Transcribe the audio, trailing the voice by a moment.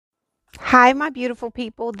Hi, my beautiful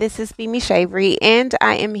people. This is Bimi Shavery, and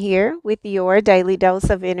I am here with your daily dose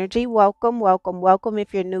of energy. Welcome, welcome, welcome.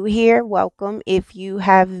 If you're new here, welcome. If you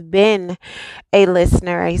have been a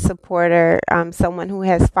listener, a supporter, someone who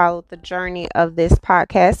has followed the journey of this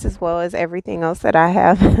podcast as well as everything else that I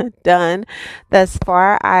have done thus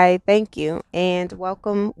far, I thank you and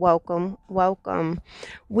welcome, welcome, welcome.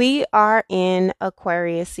 We are in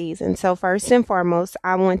Aquarius season. So, first and foremost,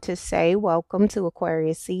 I want to say welcome to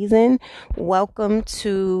Aquarius season. Welcome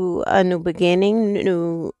to a new beginning,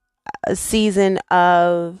 new season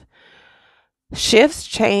of shifts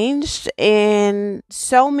changed and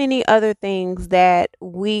so many other things that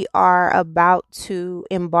we are about to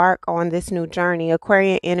embark on this new journey.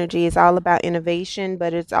 Aquarian energy is all about innovation,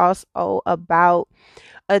 but it's also about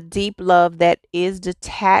a deep love that is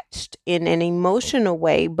detached in an emotional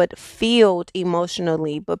way, but filled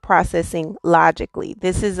emotionally, but processing logically.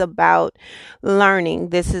 This is about learning.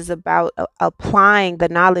 This is about applying the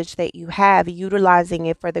knowledge that you have, utilizing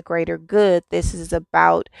it for the greater good. This is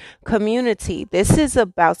about community. This is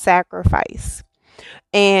about sacrifice.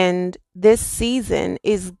 And this season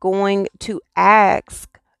is going to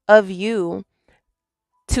ask of you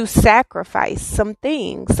to sacrifice some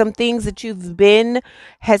things that you've been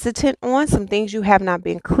hesitant on, some things you have not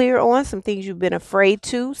been clear on, some things you've been afraid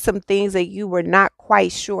to, some things that you were not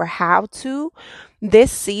quite sure how to.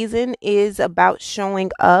 This season is about showing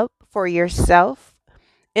up for yourself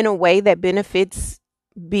in a way that benefits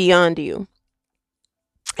beyond you.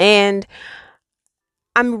 And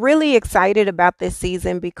I'm really excited about this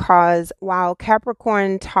season because while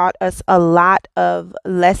Capricorn taught us a lot of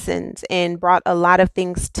lessons and brought a lot of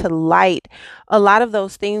things to light, a lot of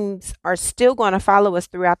those things are still going to follow us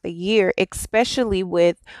throughout the year, especially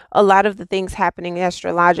with a lot of the things happening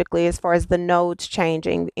astrologically as far as the nodes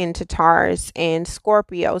changing into Taurus and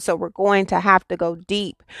Scorpio. So we're going to have to go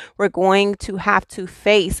deep. We're going to have to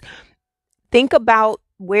face think about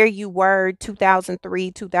where you were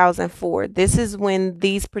 2003, 2004. This is when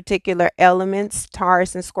these particular elements,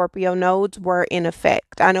 Taurus and Scorpio nodes, were in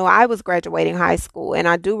effect. I know I was graduating high school and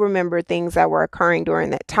I do remember things that were occurring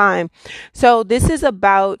during that time. So, this is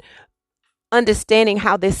about understanding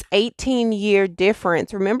how this 18-year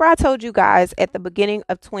difference. Remember, I told you guys at the beginning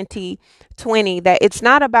of 2020 that it's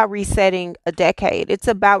not about resetting a decade, it's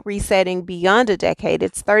about resetting beyond a decade.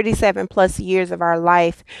 It's 37 plus years of our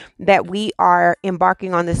life that we are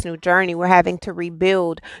embarking on this new journey. We're having to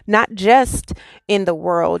rebuild, not just in the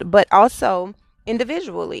world, but also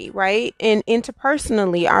individually, right? And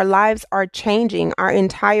interpersonally, our lives are changing. Our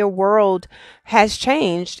entire world has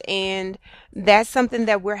changed. And that's something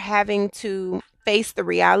that we're having to face the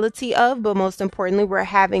reality of, but most importantly, we're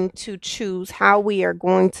having to choose how we are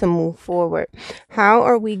going to move forward. How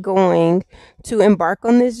are we going to embark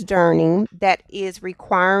on this journey that is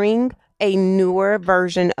requiring a newer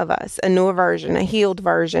version of us, a newer version, a healed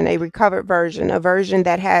version, a recovered version, a version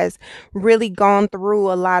that has really gone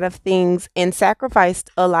through a lot of things and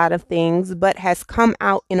sacrificed a lot of things, but has come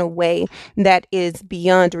out in a way that is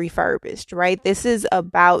beyond refurbished, right? This is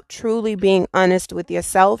about truly being honest with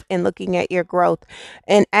yourself and looking at your growth.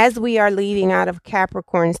 And as we are leading out of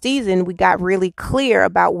Capricorn season, we got really clear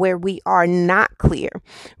about where we are not clear.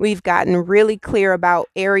 We've gotten really clear about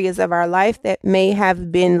areas of our life that may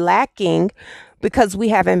have been lacking because we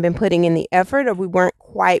haven't been putting in the effort or we weren't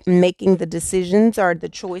quite making the decisions or the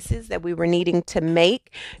choices that we were needing to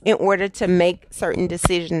make in order to make certain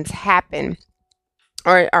decisions happen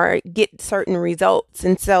or get certain results.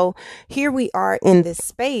 And so here we are in this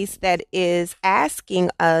space that is asking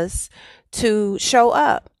us to show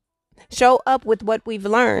up. Show up with what we've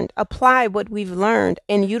learned, apply what we've learned,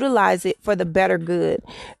 and utilize it for the better good.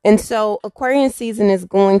 And so, Aquarian season is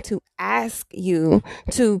going to ask you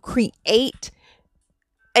to create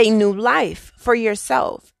a new life for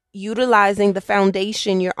yourself, utilizing the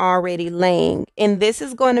foundation you're already laying. And this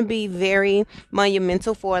is going to be very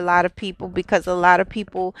monumental for a lot of people because a lot of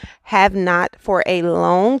people have not, for a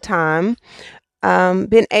long time,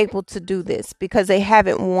 been able to do this because they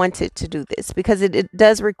haven't wanted to do this because it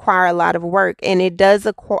does require a lot of work and it does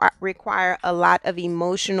require a lot of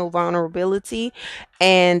emotional vulnerability,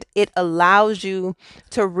 and it allows you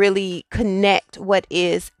to really connect what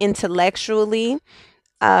is intellectually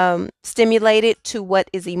stimulated to what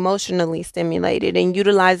is emotionally stimulated and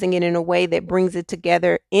utilizing it in a way that brings it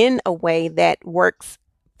together in a way that works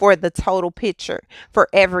for the total picture for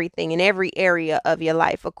everything in every area of your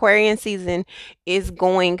life. Aquarian season is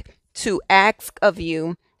going to ask of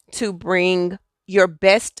you to bring your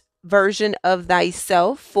best version of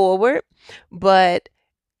thyself forward, but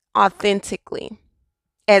authentically.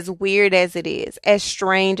 As weird as it is, as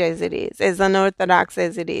strange as it is, as unorthodox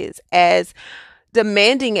as it is, as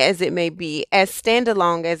demanding as it may be, as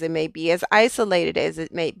standalone as it may be, as isolated as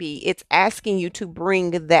it may be, it's asking you to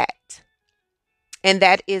bring that. And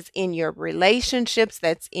that is in your relationships,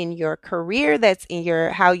 that's in your career, that's in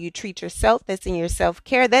your how you treat yourself, that's in your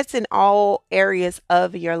self-care, that's in all areas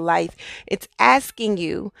of your life. It's asking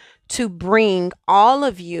you to bring all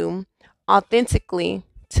of you authentically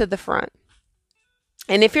to the front.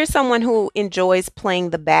 And if you're someone who enjoys playing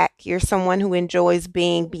the back, you're someone who enjoys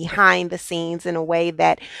being behind the scenes in a way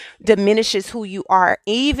that diminishes who you are,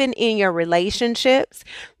 even in your relationships,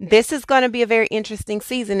 this is going to be a very interesting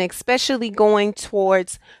season, especially going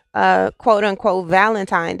towards quote unquote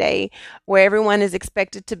Valentine Day, where everyone is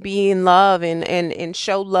expected to be in love and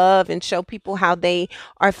show love and show people how they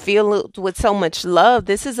are filled with so much love.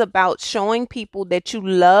 This is about showing people that you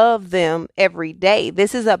love them every day.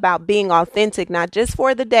 This is about being authentic, not just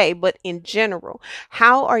for the day, but in general.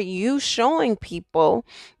 How are you showing people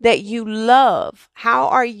that you love? How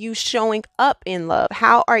are you showing up in love?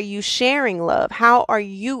 How are you sharing love? How are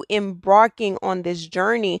you embarking on this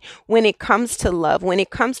journey when it comes to love, when it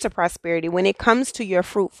comes to prosperity, when it comes to your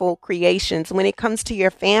fruitful creations, when it comes to your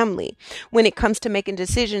family, when it comes to making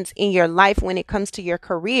decisions in your life, when it comes to your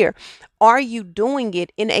career? Are you doing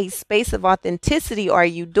it in a space of authenticity, or are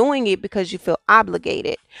you doing it because you feel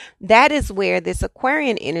obligated? That is where this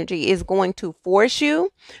Aquarian energy is going to force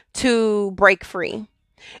you to break free.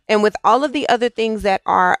 And with all of the other things that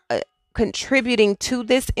are contributing to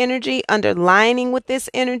this energy, underlining with this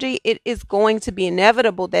energy, it is going to be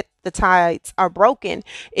inevitable that the tides are broken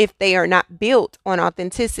if they are not built on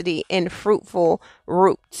authenticity and fruitful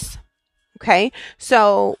roots. Okay,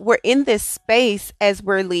 so we're in this space as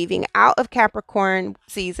we're leaving out of Capricorn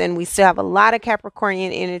season. We still have a lot of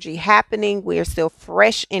Capricornian energy happening. We are still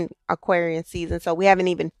fresh in Aquarian season, so we haven't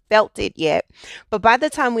even felt it yet. But by the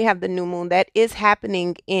time we have the new moon, that is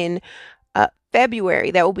happening in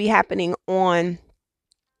February. That will be happening on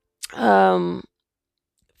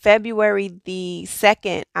February the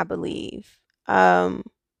 2nd, I believe. No,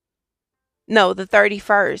 the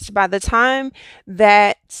 31st. By the time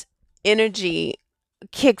that energy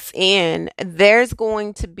kicks in, there's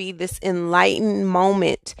going to be this enlightened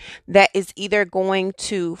moment that is either going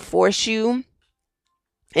to force you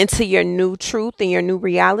into your new truth and your new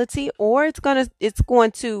reality, or it's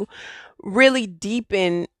going to really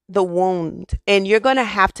deepen the wound, and you're going to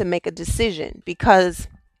have to make a decision, because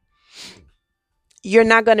you're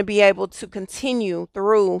not going to be able to continue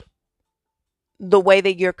through the way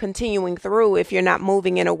that you're continuing through if you're not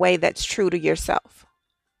moving in a way that's true to yourself.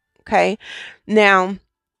 Okay. Now,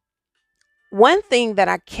 one thing that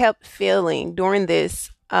I kept feeling during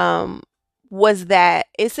this was that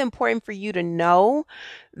it's important for you to know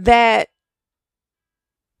that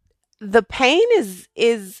the pain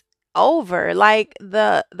is over. Like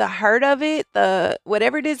the hurt of it, the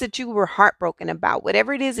whatever it is that you were heartbroken about,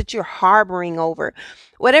 whatever it is that you're harboring over,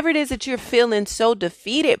 whatever it is that you're feeling so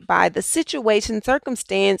defeated by, the situation,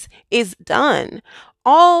 circumstance is done.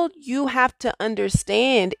 All you have to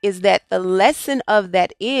understand is that the lesson of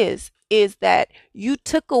that is that you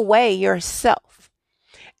took away yourself.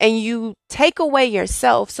 And you take away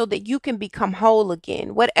yourself so that you can become whole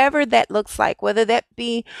again, whatever that looks like, whether that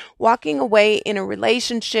be walking away in a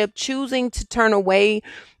relationship, choosing to turn away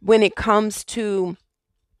when it comes to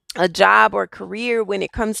a job or career, when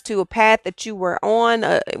it comes to a path that you were on,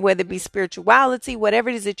 whether it be spirituality, whatever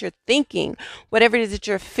it is that you're thinking, whatever it is that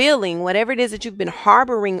you're feeling, whatever it is that you've been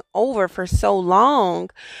harboring over for so long.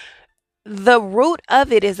 The root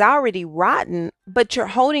of it is already rotten, but you're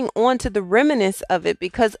holding on to the remnants of it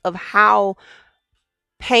because of how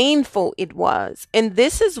painful it was. And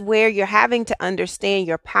this is where you're having to understand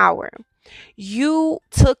your power. You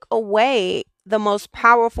took away the most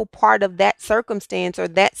powerful part of that circumstance or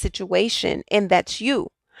that situation, and that's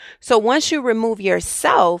you. So once you remove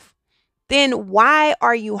yourself, then why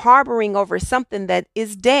are you harboring over something that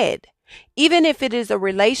is dead? Even if it is a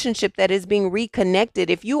relationship that is being reconnected,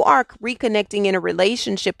 if you are reconnecting in a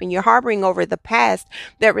relationship and you're harboring over the past,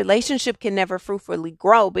 that relationship can never fruitfully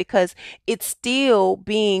grow because it's still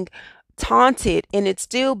being taunted and it's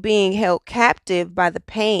still being held captive by the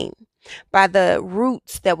pain, by the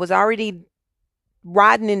roots that was already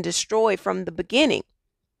rotten and destroyed from the beginning.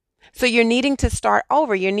 So you're needing to start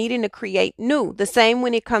over. You're needing to create new. The same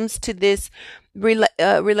when it comes to this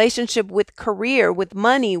relationship with career, with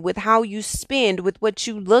money, with how you spend, with what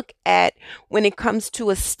you look at when it comes to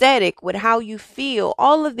aesthetic, with how you feel,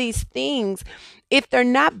 all of these things, if they're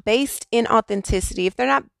not based in authenticity, if they're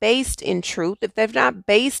not based in truth, if they're not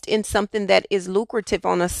based in something that is lucrative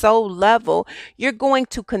on a soul level, you're going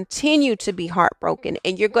to continue to be heartbroken,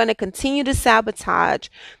 and you're going to continue to sabotage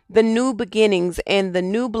the new beginnings and the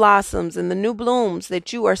new blossoms and the new blooms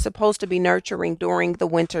that you are supposed to be nurturing during the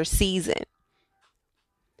winter season.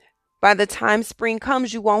 By the time spring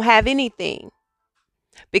comes, you won't have anything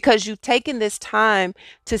because you've taken this time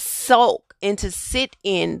to sulk and to sit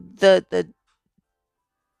in the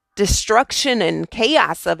destruction and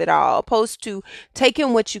chaos of it all, opposed to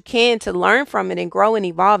taking what you can to learn from it and grow and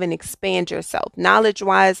evolve and expand yourself, knowledge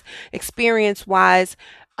wise, experience wise,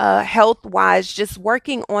 health wise, just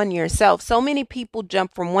working on yourself. So many people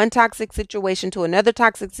jump from one toxic situation to another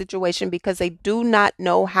toxic situation because they do not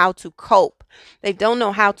know how to cope. They don't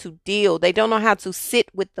know how to deal. They don't know how to sit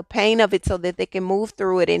with the pain of it so that they can move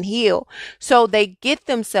through it and heal. So they get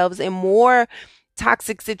themselves in more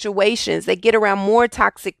toxic situations. They get around more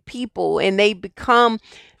toxic people, and they become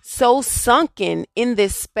so sunken in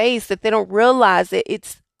this space that they don't realize that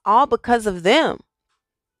it's all because of them.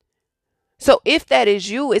 So if that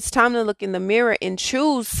is you, it's time to look in the mirror and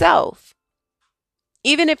choose self.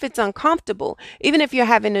 Even if it's uncomfortable, even if you're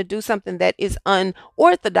having to do something that is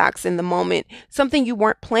unorthodox in the moment, something you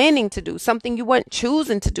weren't planning to do, something you weren't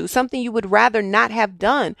choosing to do, something you would rather not have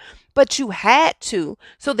done, but you had to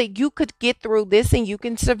so that you could get through this and you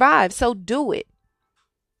can survive. So do it.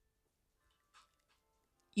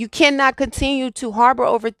 You cannot continue to harbor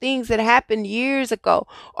over things that happened years ago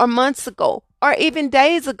or months ago or even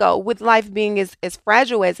days ago, with life being as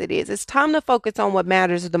fragile as it is. It's time to focus on what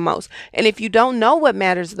matters the most. And if you don't know what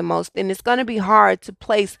matters the most, then it's going to be hard to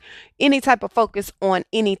place any type of focus on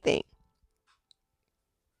anything.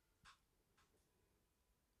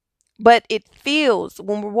 But it feels,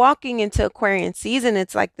 when we're walking into Aquarian season,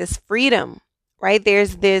 it's like this freedom, right?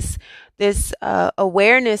 There's this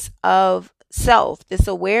awareness of self, this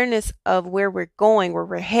awareness of where we're going, where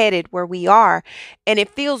we're headed, where we are. And it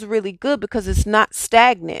feels really good because it's not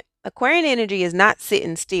stagnant. Aquarian energy is not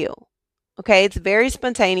sitting still. Okay, it's very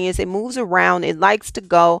spontaneous. It moves around. It likes to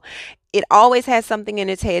go. It always has something in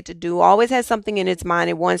its head to do, always has something in its mind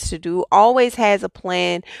it wants to do, always has a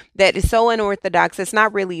plan that is so unorthodox. It's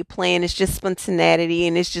not really a plan. It's just spontaneity,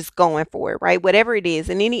 and it's just going for it, right? Whatever it is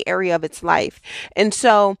in any area of its life. And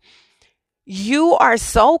so you are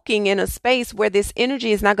soaking in a space where this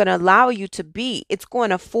energy is not going to allow you to be. It's going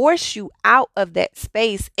to force you out of that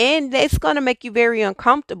space, and it's going to make you very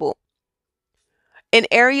uncomfortable. In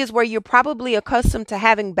areas where you're probably accustomed to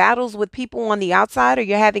having battles with people on the outside, or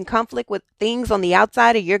you're having conflict with things on the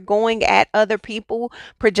outside, or you're going at other people,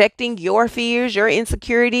 projecting your fears, your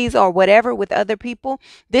insecurities, or whatever with other people,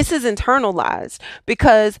 this is internalized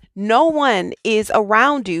because no one is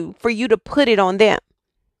around you for you to put it on them.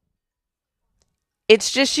 It's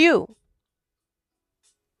just you.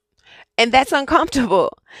 And that's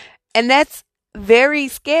uncomfortable. And that's very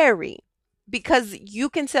scary because you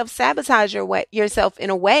can self-sabotage yourself in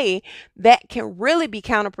a way that can really be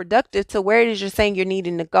counterproductive to where it is you're saying you're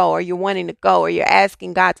needing to go, or you're wanting to go, or you're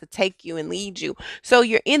asking God to take you and lead you. So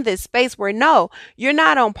you're in this space where no, you're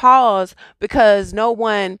not on pause because no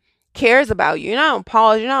one cares about you. You're not on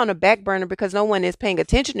pause. You're not on a back burner because no one is paying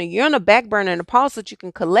attention to you. You're on a back burner and a pause so that you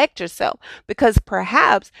can collect yourself, because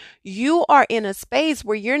perhaps you are in a space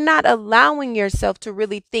where you're not allowing yourself to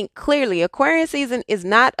really think clearly. Aquarian season is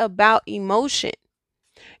not about emotion.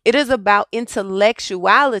 It is about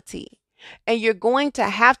intellectuality. And you're going to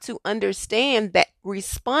have to understand that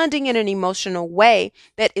responding in an emotional way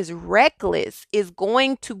that is reckless is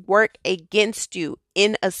going to work against you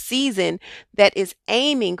in a season that is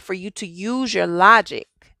aiming for you to use your logic.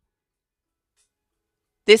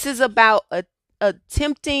 This is about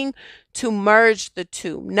attempting to merge the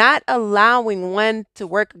two, not allowing one to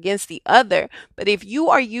work against the other. But if you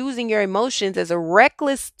are using your emotions as a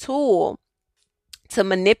reckless tool to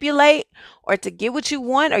manipulate or to get what you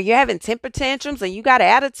want, or you're having temper tantrums and you got an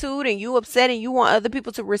attitude and you upset and you want other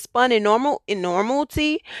people to respond in normal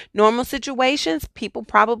situations, people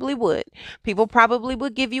probably would. People probably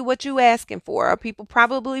would give you what you're asking for, or people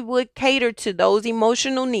probably would cater to those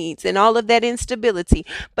emotional needs and all of that instability,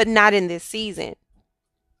 but not in this season.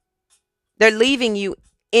 They're leaving you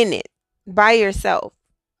in it by yourself,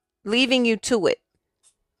 leaving you to it.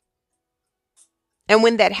 And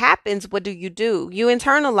when that happens, what do? You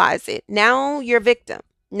internalize it. Now you're a victim.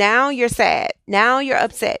 Now you're sad. Now you're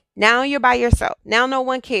upset. Now you're by yourself. Now no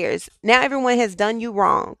one cares. Now everyone has done you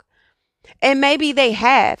wrong. And maybe they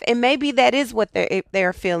have, and maybe that is what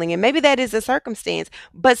they're feeling, and maybe that is a circumstance.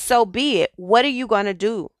 But so be it. What are you going to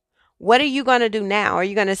do? What are you going to do now? Are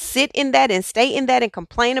you going to sit in that and stay in that and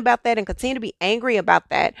complain about that and continue to be angry about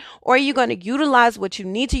that? Or are you going to utilize what you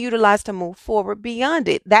need to utilize to move forward beyond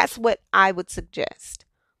it? That's what I would suggest.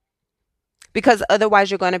 Because otherwise,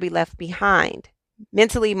 you're going to be left behind.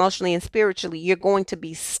 Mentally, emotionally, and spiritually, you're going to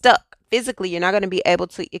be stuck. Physically, you're not going to be able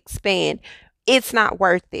to expand. It's not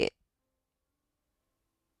worth it.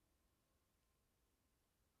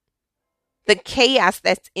 The chaos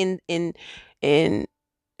that's in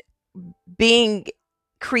being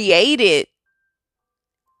created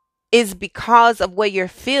is because of what you're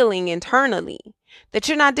feeling internally that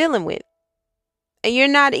you're not dealing with, and you're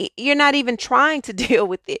not even trying to deal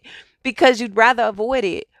with it because you'd rather avoid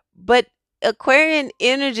it. But Aquarian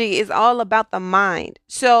energy is all about the mind,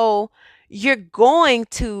 so you're going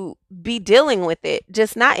to be dealing with it,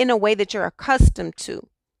 just not in a way that you're accustomed to.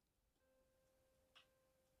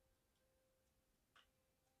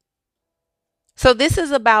 So this is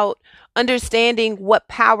about understanding what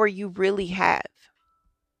power you really have.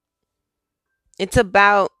 It's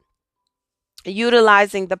about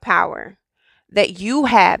utilizing the power that you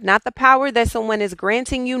have, not the power that someone is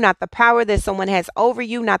granting you, not the power that someone has over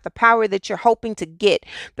you, not the power that you're hoping to get,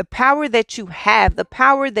 the power that you have, the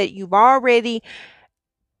power that you've already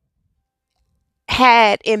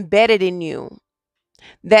had embedded in you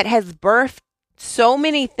that has birthed so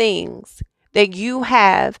many things that you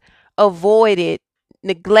have avoided,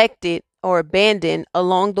 neglected, or abandoned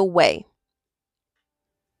along the way.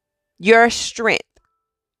 Your strength.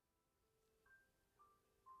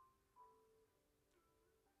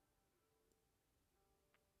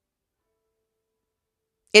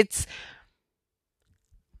 It's,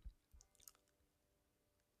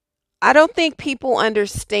 I don't think people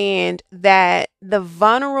understand that the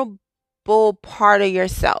vulnerable part of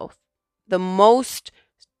yourself, the most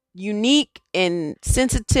unique and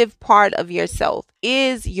sensitive part of yourself,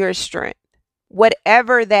 is your strength,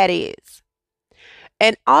 whatever that is.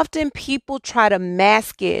 And often people try to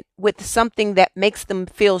mask it with something that makes them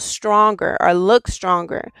feel stronger or look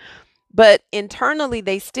stronger. But internally,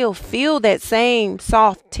 they still feel that same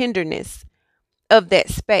soft tenderness of that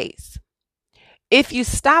space. If you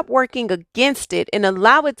stop working against it and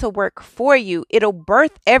allow it to work for you, it'll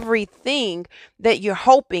birth everything that you're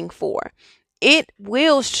hoping for. It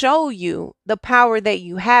will show you the power that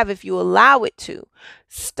you have if you allow it to.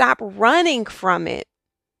 Stop running from it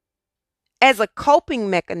as a coping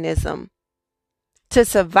mechanism to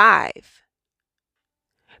survive,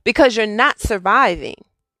 because you're not surviving.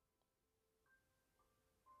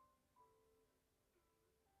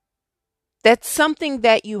 That's something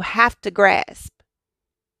that you have to grasp.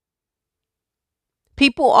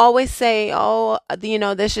 People always say, oh,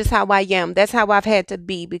 that's just how I am. That's how I've had to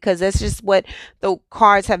be because that's just what the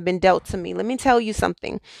cards have been dealt to me. Let me tell you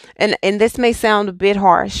something. And this may sound a bit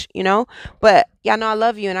harsh, but y'all know I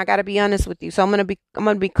love you and I got to be honest with you. So I'm going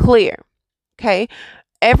to be clear. Okay?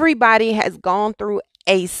 Everybody has gone through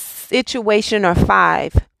a situation or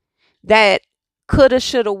five that coulda,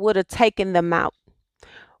 shoulda, woulda taken them out.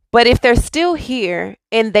 But if they're still here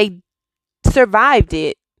and they survived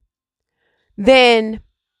it, then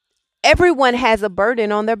everyone has a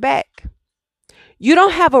burden on their back. You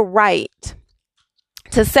don't have a right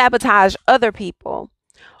to sabotage other people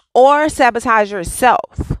or sabotage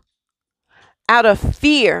yourself out of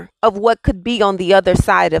fear of what could be on the other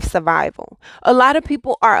side of survival. A lot of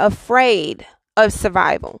people are afraid of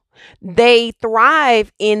survival. They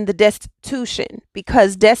thrive in the destitution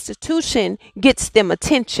because destitution gets them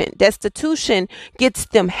attention. Destitution gets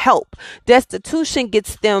them help. Destitution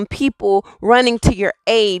gets them people running to your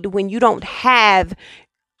aid when you don't have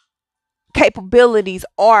capabilities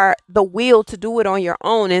or the will to do it on your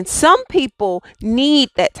own. And some people need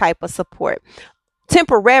that type of support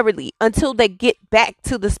temporarily until they get back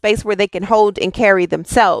to the space where they can hold and carry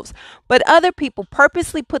themselves. But other people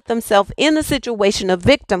purposely put themselves in the situation of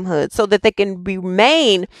victimhood so that they can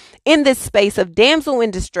remain in this space of damsel in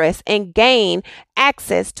distress and gain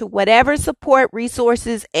access to whatever support,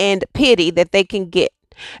 resources, and pity that they can get.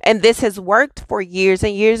 And this has worked for years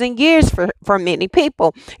and years and years for many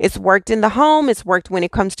people. It's worked in the home. It's worked when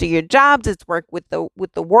it comes to your jobs. It's worked with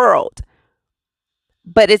the world.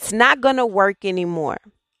 But it's not going to work anymore.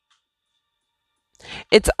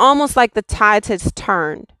 It's almost like the tide has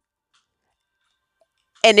turned.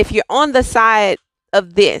 And if you're on the side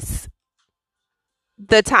of this,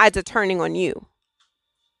 the tides are turning on you.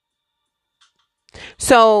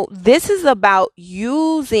 So this is about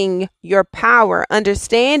using your power,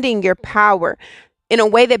 understanding your power in a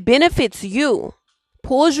way that benefits you.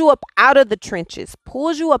 pulls you up out of the trenches,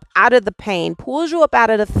 pulls you up out of the pain, pulls you up out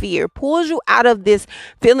of the fear, pulls you out of this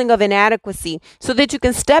feeling of inadequacy so that you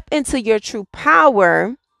can step into your true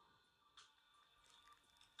power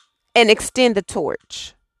and extend the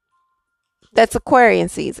torch. That's Aquarian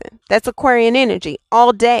season. That's Aquarian energy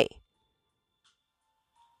all day.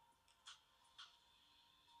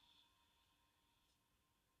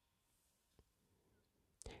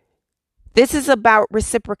 This is about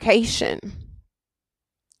reciprocation.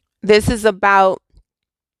 This is about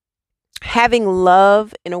having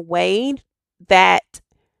love in a way that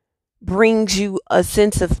brings you a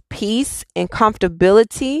sense of peace and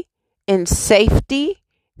comfortability and safety,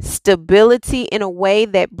 stability in a way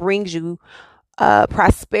that brings you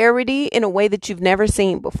prosperity in a way that you've never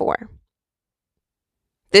seen before.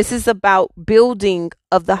 This is about building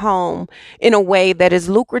of the home in a way that is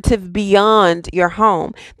lucrative beyond your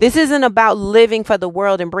home. This isn't about living for the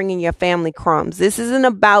world and bringing your family crumbs. This isn't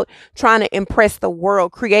about trying to impress the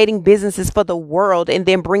world, creating businesses for the world, and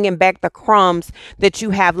then bringing back the crumbs that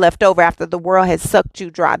you have left over after the world has sucked you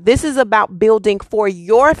dry. This is about building for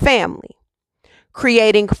your family,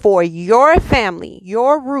 creating for your family,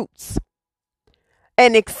 your roots,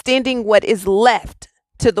 and extending what is left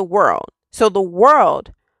to the world. So the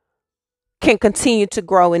world can continue to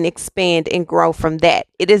grow and expand and grow from that.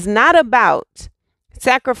 It is not about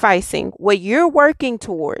sacrificing what you're working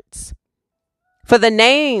towards for the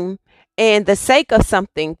name and the sake of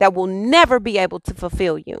something that will never be able to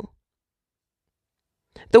fulfill you.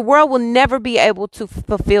 The world will never be able to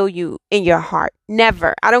fulfill you in your heart.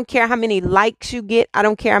 Never. I don't care how many likes you get. I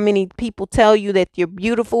don't care how many people tell you that you're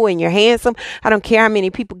beautiful and you're handsome. I don't care how many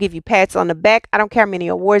people give you pats on the back. I don't care how many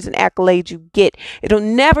awards and accolades you get. It'll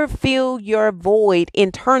never fill your void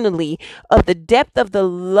internally of the depth of the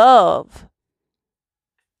love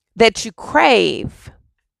that you crave,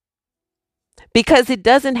 because it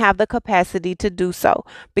doesn't have the capacity to do so.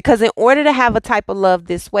 Because in order to have a type of love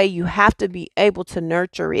this way, you have to be able to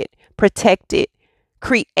nurture it, protect it,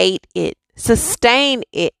 create it, sustain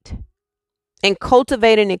it, and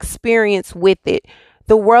cultivate an experience with it.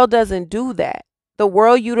 The world doesn't do that. The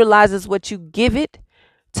world utilizes what you give it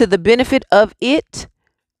to the benefit of it,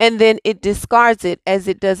 and then it discards it as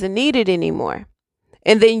it doesn't need it anymore.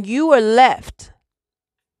 And then you are left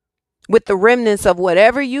with the remnants of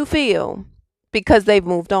whatever you feel, because they've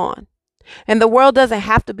moved on. And the world doesn't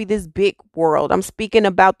have to be this big world. I'm speaking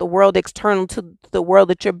about the world external to the world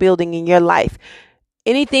that you're building in your life.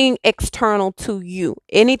 Anything external to you,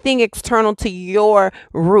 anything external to your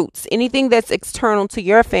roots, anything that's external to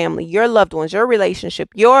your family, your loved ones, your relationship,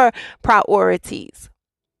 your priorities.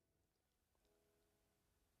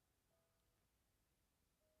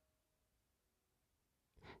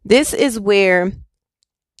 This is where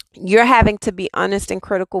you're having to be honest and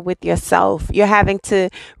critical with yourself. You're having to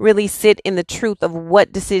really sit in the truth of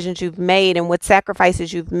what decisions you've made and what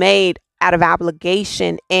sacrifices you've made out of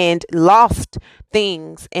obligation, and lost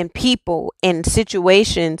things and people and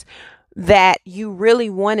situations that you really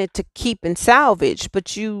wanted to keep and salvage,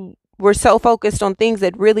 but you were so focused on things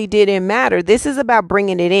that really didn't matter. This is about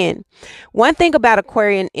bringing it in. One thing about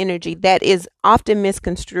Aquarian energy that is often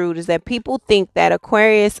misconstrued is that people think that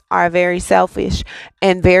Aquarius are very selfish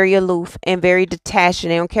and very aloof and very detached,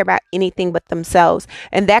 and they don't care about anything but themselves.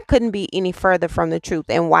 And that couldn't be any further from the truth.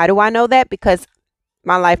 And why do I know that? Because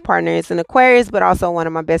my life partner is an Aquarius, but also one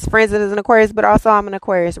of my best friends is an Aquarius, but also I'm an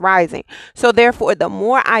Aquarius rising. So therefore, the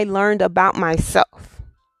more I learned about myself,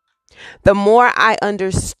 the more I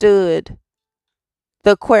understood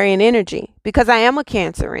the Aquarian energy, because I am a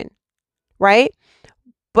Cancerian, right?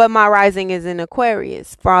 But my rising is in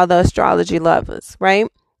Aquarius for all the astrology lovers, right?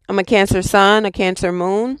 I'm a Cancer sun, a Cancer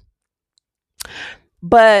moon.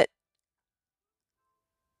 But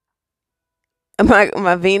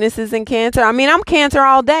my Venus is in Cancer. I mean, I'm Cancer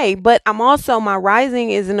all day, but I'm also, my rising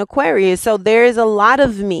is in Aquarius. So there is a lot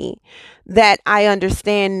of me that I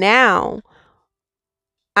understand now,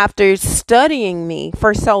 after studying me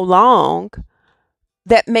for so long,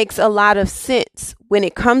 that makes a lot of sense when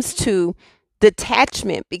it comes to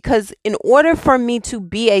detachment. Because in order for me to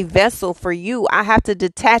be a vessel for you, I have to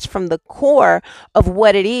detach from the core of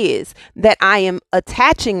what it is that I am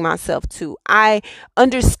attaching myself to. I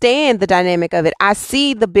understand the dynamic of it. I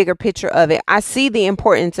see the bigger picture of it. I see the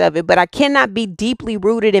importance of it, but I cannot be deeply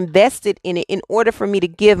rooted, invested in it in order for me to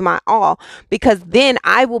give my all, because then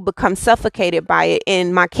I will become suffocated by it.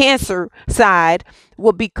 And my Cancer side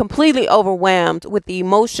will be completely overwhelmed with the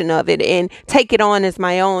emotion of it and take it on as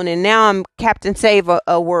my own. And now I'm Captain Save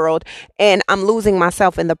a world, and I'm losing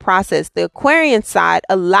myself in the process. The Aquarian side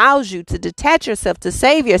allows you to detach yourself, to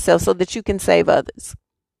save yourself so that you can save others.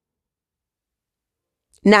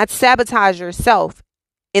 not sabotage yourself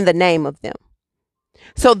in the name of them.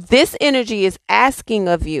 So this energy is asking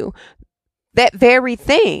of you that very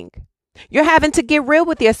thing. You're having to get real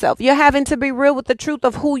with yourself. You're having to be real with the truth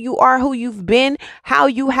of who you are, who you've been, how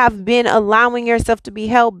you have been allowing yourself to be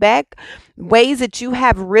held back, ways that you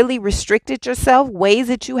have really restricted yourself, ways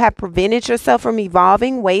that you have prevented yourself from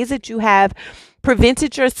evolving, ways that you have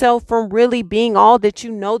prevented yourself from really being all that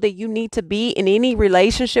you know that you need to be in any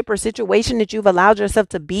relationship or situation that you've allowed yourself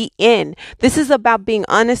to be in. This is about being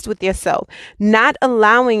honest with yourself, not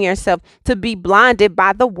allowing yourself to be blinded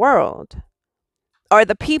by the world or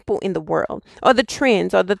the people in the world or the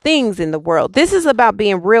trends or the things in the world. This is about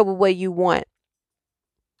being real with what you want.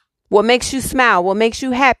 What makes you smile? What makes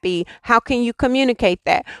you happy? How can you communicate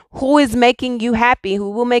that? Who is making you happy? Who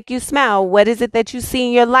will make you smile? What is it that you see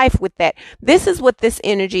in your life with that? This is what this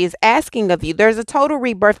energy is asking of you. There's a total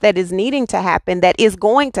rebirth that is needing to happen, that is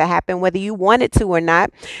going to happen, whether you want it to or not.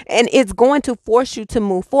 And it's going to force you to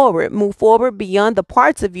move forward beyond the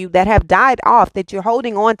parts of you that have died off, that you're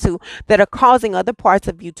holding on to, that are causing other parts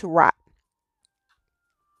of you to rot.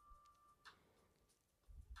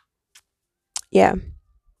 Yeah.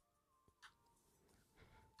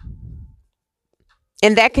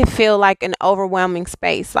 And that can feel like an overwhelming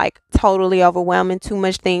space, like totally overwhelming, too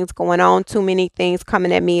much things going on, too many things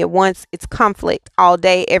coming at me at once. It's conflict all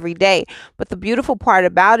day, every day. But the beautiful part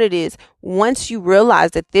about it is once you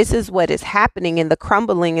realize that this is what is happening and the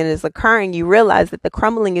crumbling and is occurring, you realize that the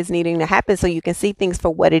crumbling is needing to happen so you can see things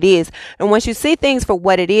for what it is. And once you see things for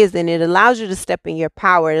what it is, then it allows you to step in your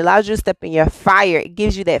power. It allows you to step in your fire. It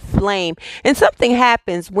gives you that flame. And something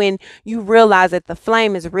happens when you realize that the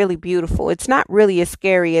flame is really beautiful. It's not really as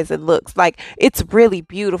scary as it looks. Like, it's really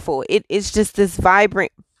beautiful. It is just this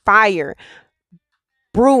vibrant fire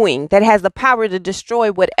brewing that has the power to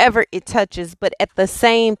destroy whatever it touches. But at the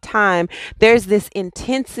same time, there's this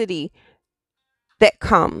intensity that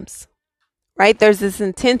comes, right? There's this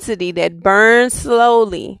intensity that burns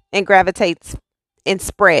slowly and gravitates and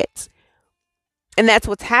spreads. And that's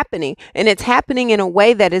what's happening. And it's happening in a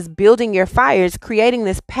way that is building your fire. It's creating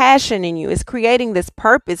this passion in you. It's creating this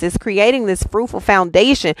purpose. It's creating this fruitful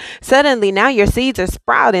foundation. Suddenly now your seeds are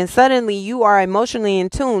sprouting. Suddenly you are emotionally in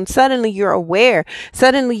tune. Suddenly you're aware.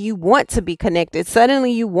 Suddenly you want to be connected.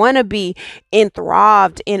 Suddenly you want to be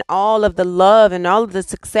enthralled in all of the love and all of the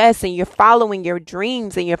success. And you're following your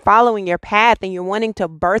dreams and you're following your path and you're wanting to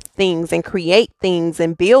birth things and create things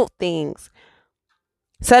and build things.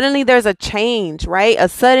 Suddenly there's a change, right? A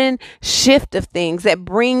sudden shift of things that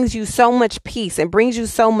brings you so much peace and brings you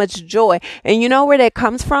so much joy. And you know where that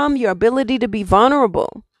comes from? Your ability to be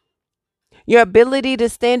vulnerable. Your ability to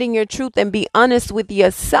stand in your truth and be honest with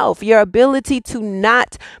yourself. Your ability to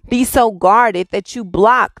not be so guarded that you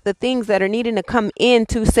block the things that are needing to come in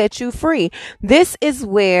to set you free. This is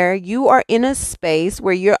where you are in a space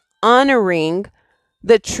where you're honoring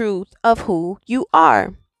the truth of who you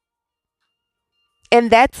are. And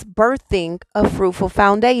that's birthing a fruitful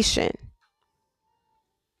foundation.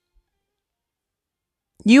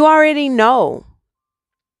 You already know,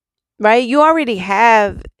 right? You already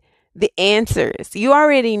have the answers. You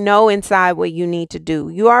already know inside what you need to do.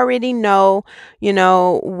 You already know,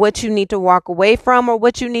 what you need to walk away from or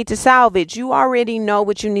what you need to salvage. You already know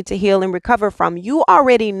what you need to heal and recover from. You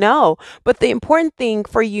already know. But the important thing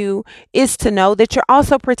for you is to know that you're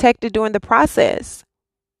also protected during the process.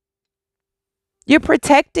 You're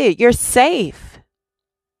protected. You're safe.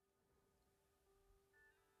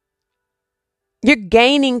 You're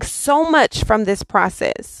gaining so much from this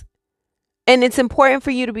process. And it's important for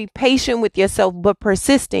you to be patient with yourself, but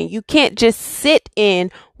persistent. You can't just sit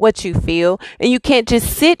in what you feel and you can't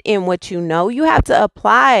just sit in what you know. You have to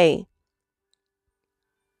apply.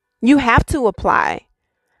 You have to apply.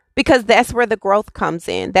 Because that's where the growth comes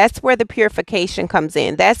in. That's where the purification comes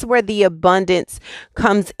in. That's where the abundance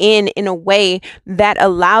comes in a way that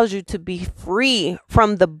allows you to be free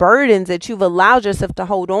from the burdens that you've allowed yourself to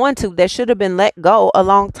hold on to that should have been let go a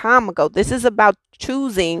long time ago. This is about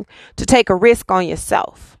choosing to take a risk on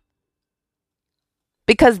yourself.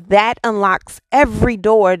 Because that unlocks every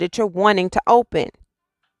door that you're wanting to open.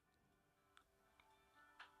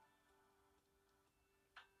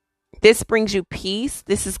 This brings you peace.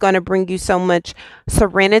 This is going to bring you so much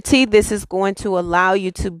serenity. This is going to allow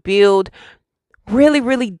you to build really,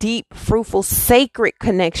 really deep, fruitful, sacred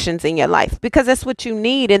connections in your life because that's what you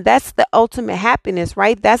need. And that's the ultimate happiness,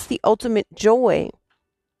 right? That's the ultimate joy.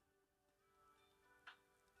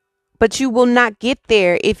 But you will not get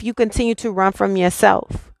there if you continue to run from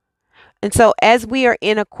yourself. And so as we are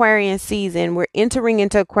in Aquarian season, we're entering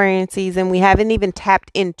into Aquarian season. We haven't even tapped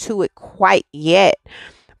into it quite yet.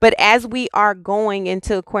 But as we are going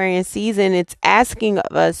into Aquarian season, it's asking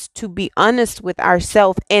of us to be honest with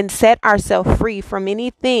ourselves and set ourselves free from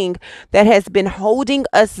anything that has been holding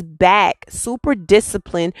us back. Super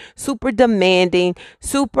disciplined, super demanding,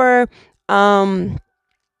 super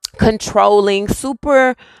controlling,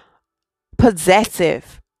 super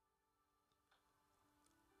possessive.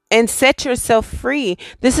 And set yourself free.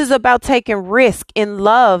 This is about taking risk in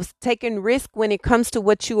love, taking risk when it comes to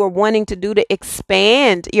what you are wanting to do to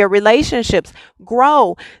expand your relationships,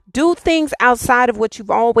 grow, do things outside of what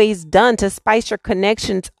you've always done to spice your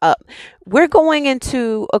connections up. We're going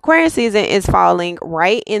into Aquarius season is falling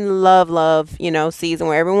right in love, season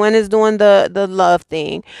where everyone is doing the love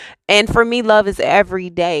thing. And for me, love is every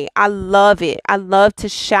day. I love it. I love to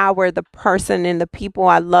shower the person and the people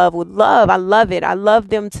I love with love. I love it. I love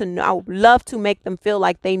them to know. I love to make them feel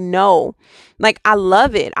like they know. Like, I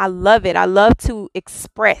love it. I love it. I love to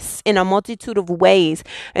express in a multitude of ways.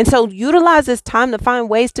 And so utilize this time to find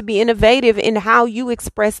ways to be innovative in how you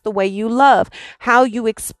express the way you love, how you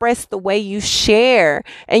express the way you share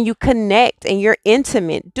and you connect and you're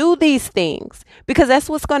intimate. Do these things because that's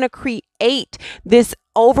what's going to create this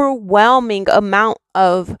overwhelming amount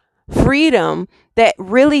of freedom that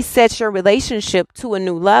really sets your relationship to a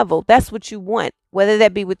new level. That's what you want, whether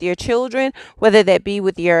that be with your children, whether that be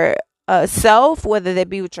with your self, whether that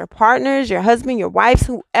be with your partners, your husband, your wives,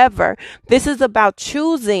 whoever. This is about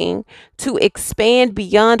choosing to expand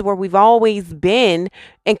beyond where we've always been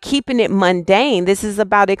and keeping it mundane. This is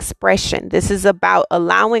about expression. This is about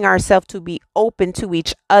allowing ourselves to be open to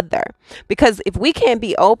each other. Because if we can't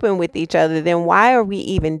be open with each other, then why are we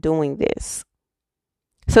even doing this?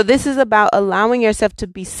 So this is about allowing yourself to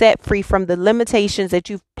be set free from the limitations that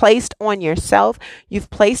you've placed on yourself, you've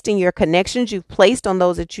placed in your connections, you've placed on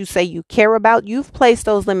those that you say you care about. You've placed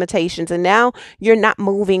those limitations and now you're not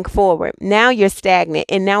moving forward. Now you're stagnant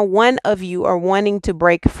and now one of you are wanting to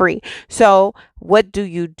break free. So what do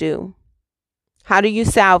you do? How do you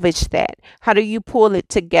salvage that? How do you pull it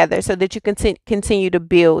together so that you can continue to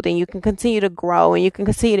build and you can continue to grow and you can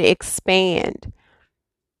continue to expand?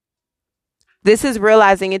 This is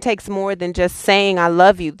realizing it takes more than just saying, I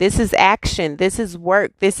love you. This is action. This is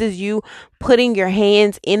work. This is you putting your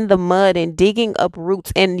hands in the mud and digging up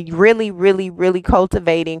roots and really, really, really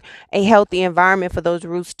cultivating a healthy environment for those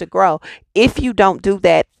roots to grow. If you don't do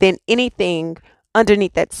that, then anything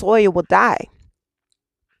underneath that soil will die.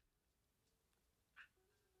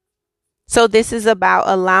 So this is about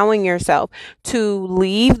allowing yourself to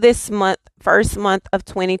leave this month, first month of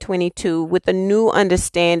 2022, with a new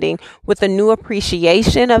understanding, with a new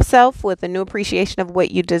appreciation of self, with a new appreciation of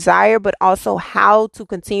what you desire, but also how to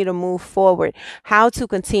continue to move forward, how to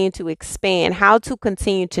continue to expand, how to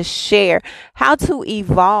continue to share, how to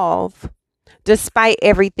evolve despite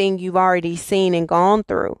everything you've already seen and gone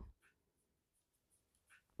through.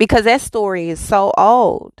 Because that story is so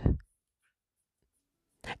old.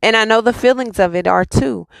 And I know the feelings of it are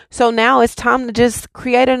too. So now it's time to just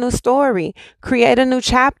create a new story, create a new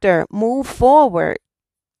chapter, move forward.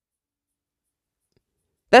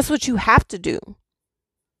 That's what you have to do.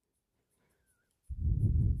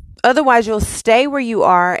 Otherwise, you'll stay where you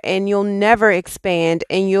are and you'll never expand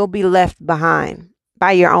and you'll be left behind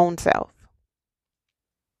by your own self.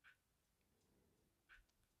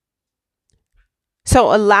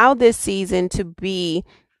 So allow this season to be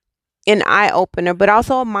an eye opener, but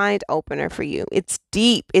also a mind opener for you. It's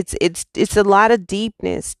deep. It's a lot of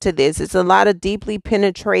deepness to this. It's a lot of deeply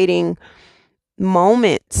penetrating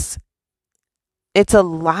moments. It's a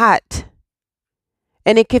lot.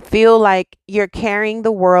 And it can feel like you're carrying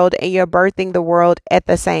the world and you're birthing the world at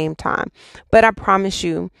the same time. But I promise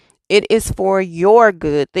you, it is for your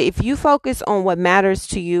good. If you focus on what matters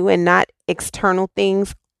to you and not external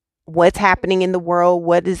things, what's happening in the world,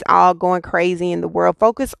 what is all going crazy in the world,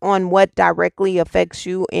 focus on what directly affects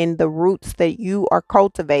you and the roots that you are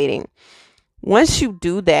cultivating. Once you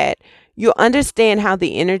do that, you'll understand how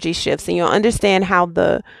the energy shifts and you'll understand how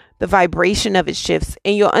the vibration of it shifts,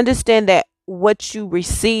 and you'll understand that what you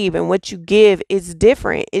receive and what you give is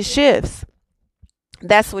different. It shifts.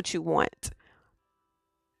 That's what you want.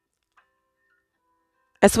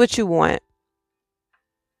 That's what you want.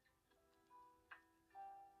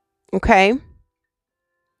 Okay?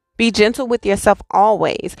 Be gentle with yourself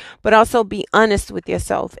always, but also be honest with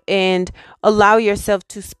yourself and allow yourself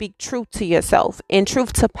to speak truth to yourself and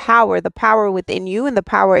truth to power, the power within you and the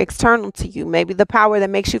power external to you. Maybe the power that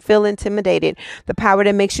makes you feel intimidated, the power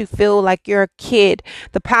that makes you feel like you're a kid,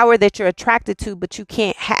 the power that you're attracted to but you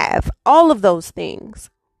can't have. All of those things.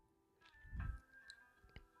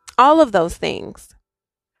 All of those things.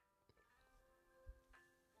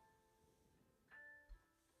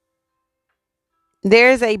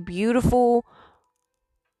 There's a beautiful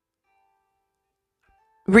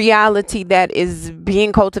reality that is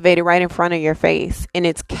being cultivated right in front of your face, and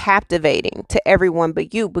it's captivating to everyone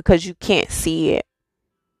but you because you can't see it.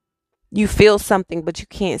 You feel something, but you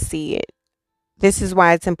can't see it. This is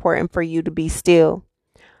why it's important for you to be still.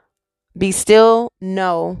 Be still,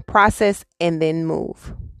 know, process, and then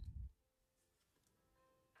move.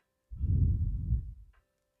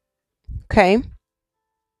 Okay?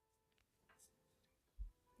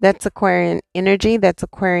 That's Aquarian energy, that's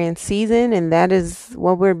Aquarian season, and that is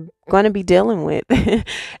what we're going to be dealing with.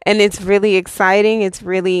 And it's really exciting. It's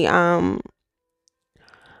really a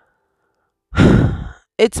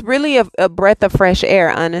breath of fresh air,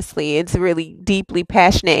 honestly. It's really deeply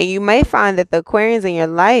passionate. And you may find that the Aquarians in your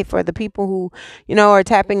life, or the people who, are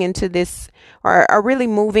tapping into this, or are really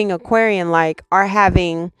moving Aquarian, like, are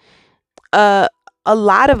having a a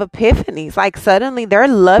lot of epiphanies. Like, suddenly they're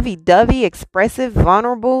lovey-dovey, expressive,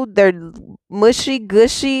 vulnerable, they're mushy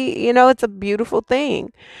gushy. It's a beautiful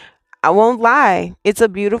thing. I won't lie, it's a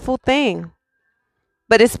beautiful thing.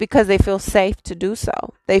 But it's because they feel safe to do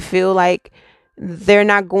so. They feel like they're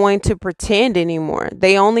not going to pretend anymore.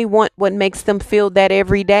 They only want what makes them feel that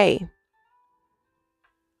every day.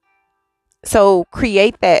 So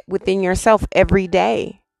create that within yourself every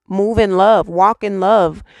day. Move in love, walk in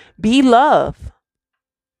love, be love,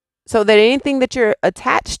 so that anything that you're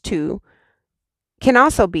attached to can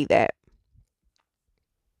also be that.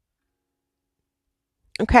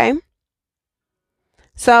 Okay?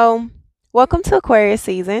 So, welcome to Aquarius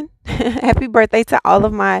season. Happy birthday to all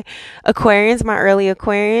of my Aquarians, my early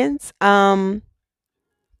Aquarians.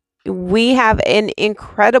 We have an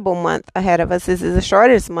incredible month ahead of us. This is the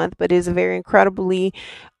shortest month, but it's a very incredibly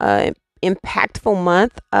uh, impactful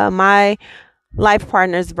month. My life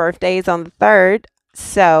partner's birthday is on the 3rd.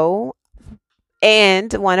 So,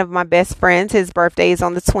 and one of my best friends, his birthday is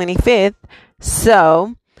on the 25th.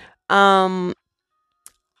 So, um,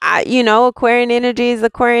 Aquarian energy is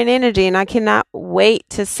Aquarian energy, and I cannot wait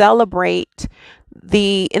to celebrate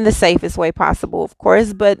in the safest way possible, of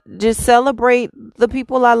course, but just celebrate the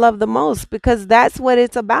people I love the most, because that's what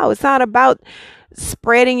it's about. It's not about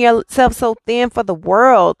spreading yourself so thin for the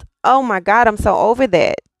world. Oh my God, I'm so over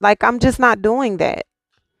that. Like, I'm just not doing that.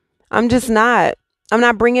 I'm just not. I'm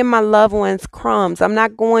not bringing my loved ones crumbs. I'm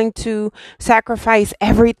not going to sacrifice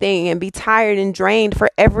everything and be tired and drained for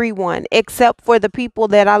everyone except for the people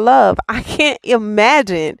that I love. I can't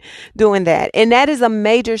imagine doing that. And that is a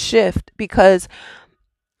major shift, because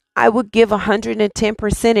I would give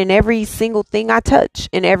 110% in every single thing I touch,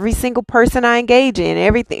 in every single person I engage in,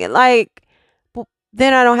 everything. Like,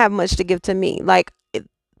 then I don't have much to give to me. Like,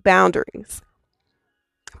 boundaries,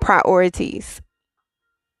 priorities,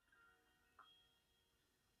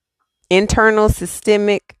 internal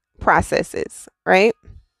systemic processes, right?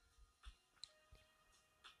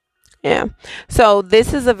 Yeah. So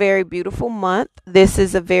this is a very beautiful month. This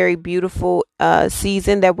is a very beautiful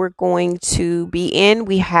season that we're going to be in.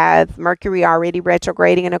 We have Mercury already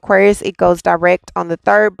retrograding in Aquarius. It goes direct on the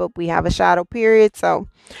 3rd, but we have a shadow period. So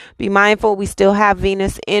be mindful. We still have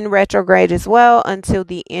Venus in retrograde as well until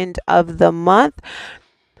the end of the month.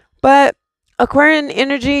 But Aquarian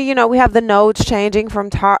energy, we have the nodes changing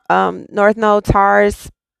from North Node,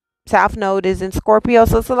 Taurus, South Node is in Scorpio.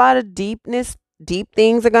 So it's a lot of deepness. Deep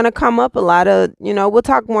things are going to come up. A lot of, we'll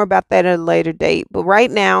talk more about that at a later date. But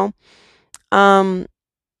right now,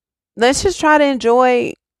 let's just try to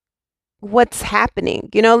enjoy what's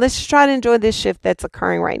happening. Let's just try to enjoy this shift that's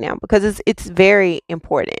occurring right now, because it's very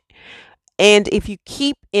important. And if you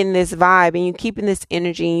keep in this vibe, and you keep in this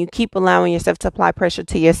energy, and you keep allowing yourself to apply pressure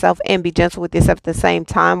to yourself and be gentle with yourself at the same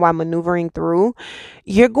time while maneuvering through,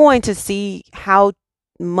 you're going to see how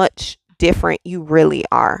much different you really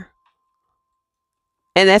are.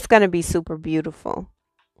 And that's going to be super beautiful.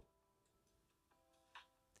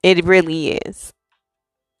 It really is.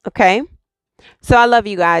 Okay. So I love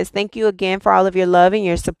you guys. Thank you again for all of your love and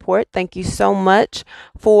your support. Thank you so much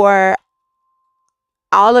for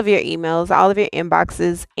all of your emails, all of your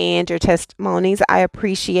inboxes, and your testimonies. I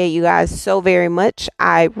appreciate you guys so very much.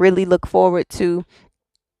 I really look forward to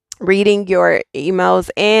reading your emails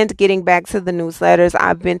and getting back to the newsletters.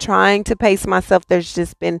 I've been trying to pace myself. There's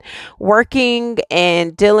just been working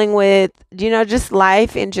and dealing with, just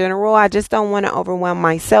life in general. I just don't want to overwhelm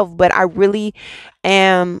myself, but I really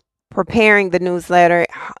am preparing the newsletter,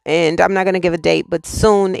 and I'm not going to give a date, but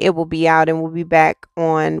soon it will be out and we'll be back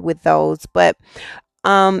on with those. But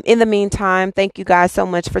in the meantime, thank you guys so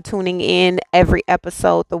much for tuning in every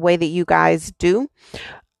episode the way that you guys do.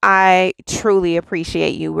 I truly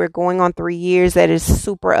appreciate you. We're going on 3 years. That is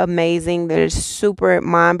super amazing. That is super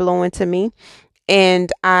mind blowing to me.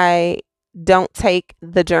 and I don't take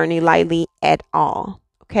the journey lightly at all.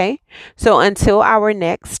 Okay. So until our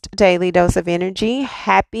next daily dose of energy,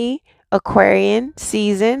 happy Aquarian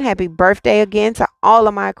season. Happy birthday again to all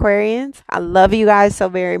of my Aquarians. I love you guys so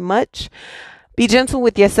very much. Be gentle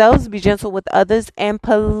with yourselves, be gentle with others, and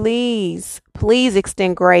please, please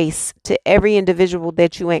extend grace to every individual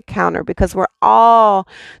that you encounter, because we're all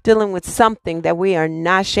dealing with something that we are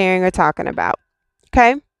not sharing or talking about.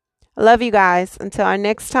 Okay? I love you guys. Until our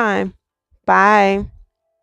next time. Bye.